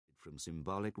from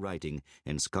symbolic writing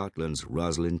in Scotland's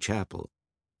Roslin Chapel,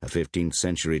 a 15th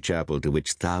century chapel to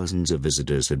which thousands of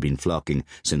visitors had been flocking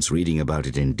since reading about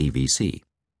it in DVC.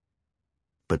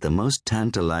 But the most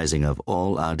tantalizing of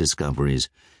all our discoveries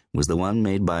was the one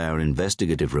made by our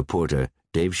investigative reporter,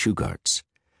 Dave Shugarts.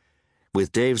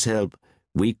 With Dave's help,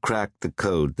 we cracked the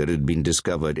code that had been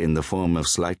discovered in the form of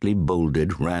slightly bolded,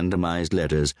 randomized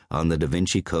letters on the Da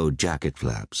Vinci Code jacket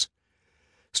flaps.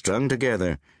 Strung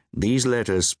together, these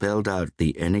letters spelled out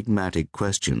the enigmatic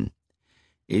question,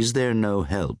 is there no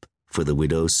help for the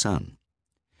widow's son?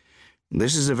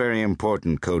 This is a very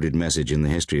important coded message in the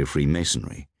history of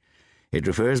Freemasonry. It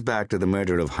refers back to the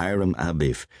murder of Hiram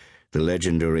Abiff, the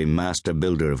legendary master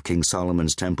builder of King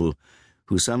Solomon's Temple,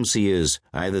 who some see as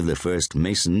either the first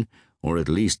Mason or at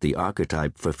least the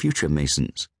archetype for future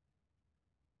Masons.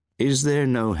 Is there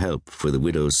no help for the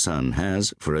widow's son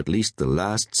has, for at least the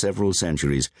last several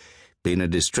centuries, been a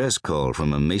distress call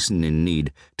from a Mason in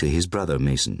need to his brother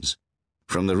Masons.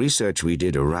 From the research we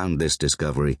did around this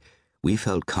discovery, we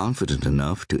felt confident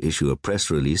enough to issue a press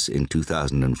release in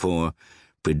 2004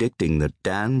 predicting that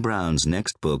Dan Brown's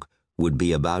next book would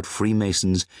be about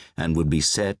Freemasons and would be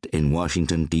set in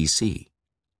Washington, D.C.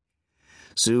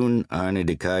 Soon, Arne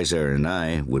de Keijzer and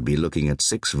I would be looking at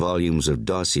 6 volumes of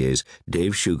dossiers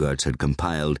Dave Shugarts had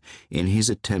compiled in his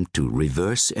attempt to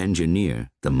reverse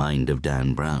engineer the mind of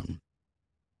Dan Brown.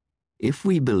 If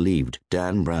we believed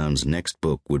Dan Brown's next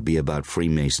book would be about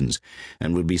Freemasons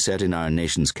and would be set in our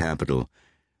nation's capital,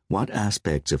 what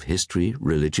aspects of history,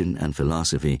 religion, and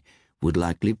philosophy would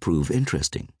likely prove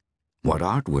interesting? What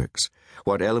artworks?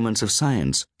 What elements of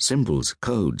science, symbols,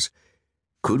 codes?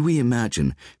 Could we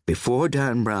imagine, before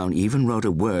Dan Brown even wrote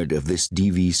a word of this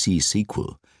DVC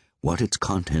sequel, what its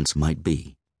contents might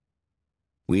be?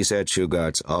 We set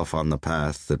Shugarts off on the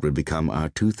path that would become our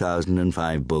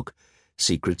 2005 book,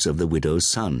 Secrets of the Widow's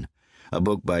Son, a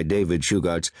book by David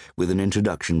Shugarts with an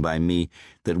introduction by me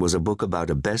that was a book about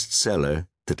a bestseller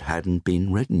that hadn't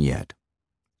been written yet.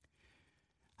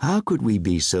 How could we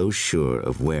be so sure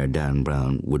of where Dan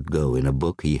Brown would go in a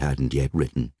book he hadn't yet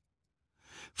written?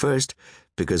 First,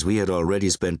 because we had already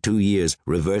spent 2 years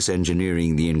reverse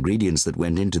engineering the ingredients that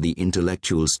went into the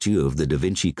intellectual stew of the Da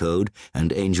Vinci Code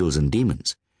and Angels and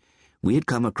Demons. We had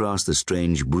come across the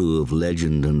strange brew of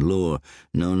legend and lore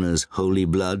known as Holy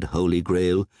Blood, Holy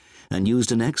Grail, and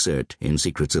used an excerpt in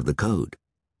Secrets of the Code.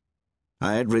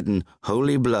 I had written,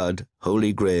 Holy Blood,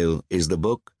 Holy Grail is the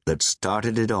book that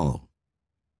started it all.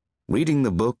 Reading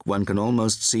the book, one can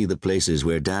almost see the places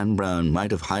where Dan Brown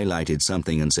might have highlighted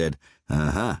something and said,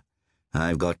 aha,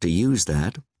 I've got to use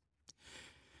that.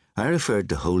 I referred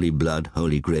to Holy Blood,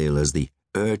 Holy Grail as the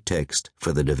text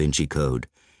for the Da Vinci Code,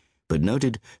 but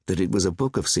noted that it was a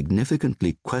book of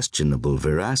significantly questionable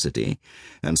veracity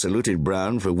and saluted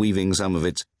Brown for weaving some of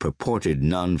its purported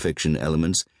non-fiction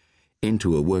elements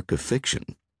into a work of fiction.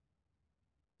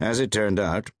 As it turned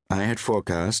out, I had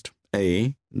forecast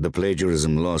A, the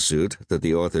plagiarism lawsuit that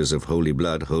the authors of Holy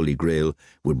Blood, Holy Grail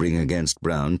would bring against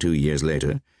Brown 2 years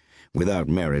later, without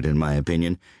merit in my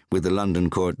opinion, with the London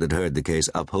court that heard the case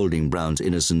upholding Brown's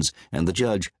innocence and the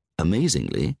judge,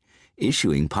 amazingly,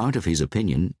 issuing part of his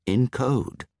opinion in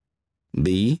code.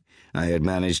 B, I had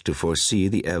managed to foresee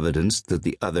the evidence that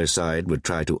the other side would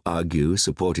try to argue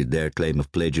supported their claim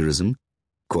of plagiarism.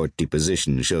 Court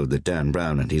deposition showed that Dan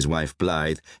Brown and his wife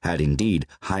Blythe had indeed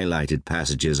highlighted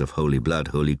passages of Holy Blood,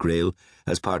 Holy Grail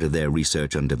as part of their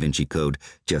research on Da Vinci Code,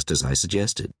 just as I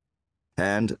suggested.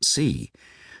 And C,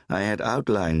 I had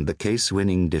outlined the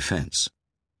case-winning defense.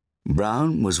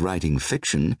 Brown was writing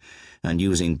fiction and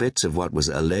using bits of what was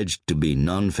alleged to be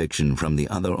non-fiction from the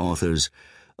other authors,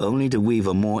 only to weave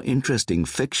a more interesting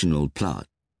fictional plot.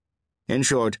 In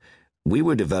short, we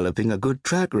were developing a good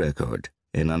track record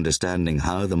in understanding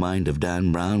how the mind of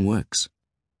Dan Brown works.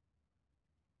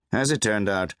 As it turned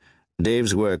out,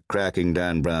 Dave's work cracking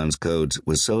Dan Brown's codes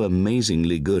was so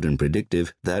amazingly good and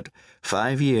predictive that,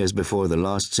 5 years before the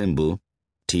lost symbol,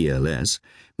 TLS,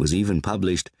 was even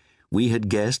published, we had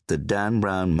guessed that Dan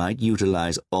Brown might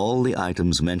utilize all the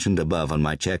items mentioned above on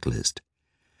my checklist.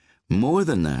 More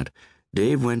than that,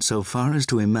 Dave went so far as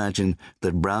to imagine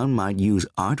that Brown might use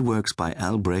artworks by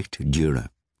Albrecht Dürer.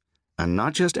 And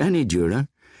not just any Dürer.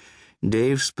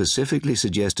 Dave specifically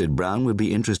suggested Brown would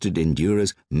be interested in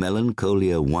Dürer's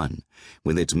Melancholia 1,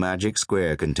 with its magic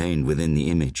square contained within the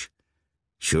image.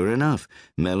 Sure enough,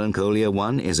 Melancholia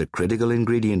 1 is a critical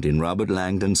ingredient in Robert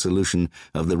Langdon's solution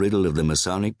of the riddle of the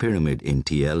Masonic Pyramid in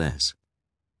TLS.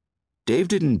 Dave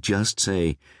didn't just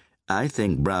say, I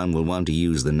think Brown will want to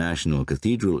use the National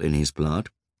Cathedral in his plot,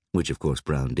 which of course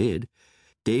Brown did.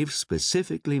 Dave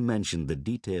specifically mentioned the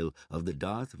detail of the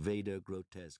Darth Vader grotesque